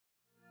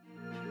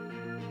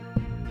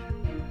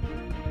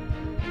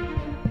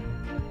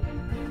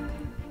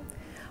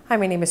Hi,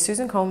 my name is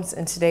Susan Combs,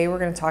 and today we're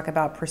going to talk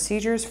about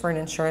procedures for an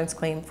insurance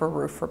claim for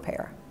roof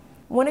repair.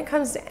 When it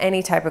comes to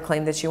any type of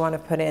claim that you want to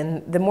put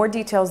in, the more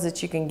details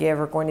that you can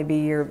give are going to be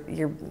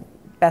your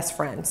best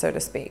friend, so to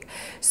speak.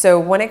 So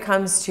when it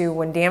comes to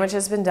when damage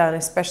has been done,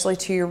 especially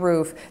to your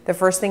roof, the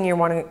first thing you're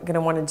going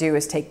to want to do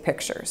is take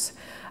pictures.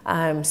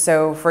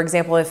 So for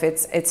example, if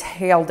it's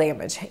hail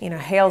damage,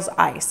 hail's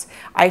ice.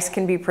 Ice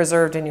can be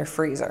preserved in your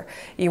freezer.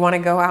 You want to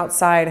go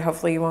outside,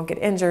 hopefully you won't get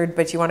injured,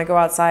 but you want to go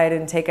outside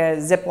and take a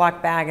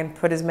Ziploc bag and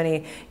put as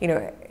many,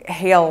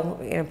 hail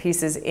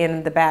pieces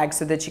in the bag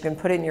so that you can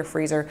put it in your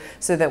freezer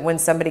so that when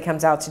somebody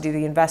comes out to do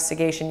the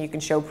investigation, you can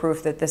show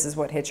proof that this is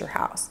what hit your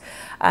house.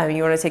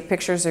 You want to take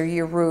pictures of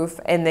your roof,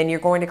 and then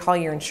you're going to call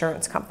your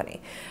insurance company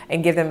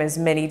and give them as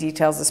many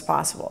details as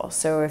possible.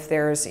 So if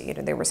there's,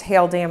 there was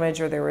hail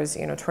damage or there was,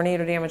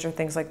 tornado damage or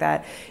things like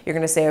that, you're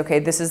going to say, okay,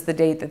 this is the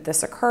date that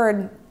this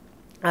occurred.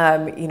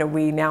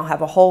 We now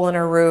have a hole in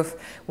our roof.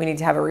 We need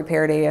to have it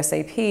repaired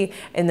ASAP.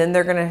 And then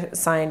they're going to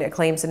assign a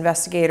claims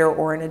investigator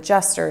or an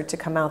adjuster to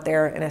come out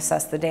there and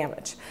assess the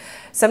damage.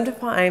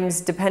 Sometimes,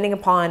 depending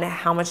upon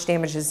how much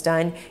damage is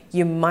done,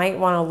 you might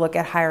want to look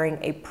at hiring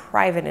a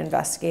private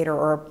investigator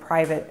or a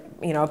private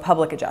a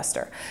public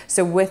adjuster.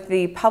 So with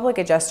the public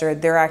adjuster,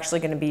 they're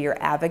actually going to be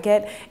your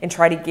advocate and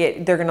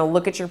they're going to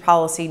look at your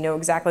policy, know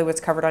exactly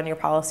what's covered on your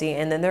policy,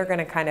 and then they're going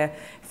to kind of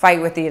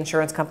fight with the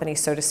insurance company,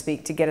 so to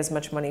speak, to get as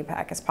much money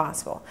back as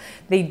possible.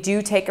 They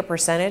do take a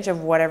percentage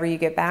of whatever you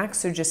get back,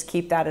 so just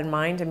keep that in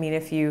mind. I mean,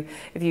 if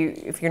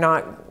you're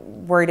not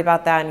worried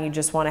about that and you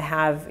just want to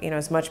have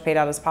as much paid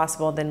out as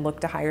possible, then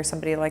look to hire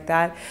somebody like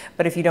that.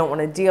 But if you don't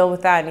want to deal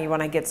with that and you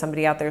want to get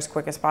somebody out there as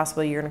quick as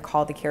possible, you're going to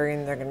call the carrier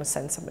and they're going to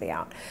send somebody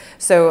out.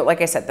 So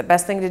like I said, the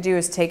best thing to do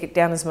is take it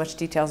down as much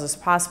details as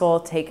possible,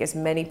 take as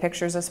many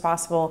pictures as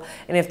possible,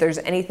 and if there's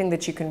anything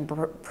that you can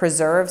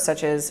preserve,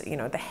 such as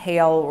the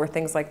hail or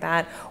things like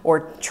that,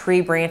 or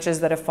tree branches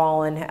that have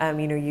fallen,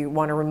 you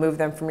want to remove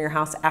them from your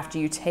house after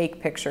you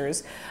take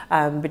pictures,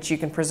 but you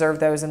can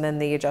preserve those, and then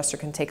the adjuster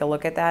can take a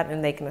look at that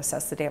and they can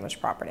assess the damage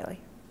properly.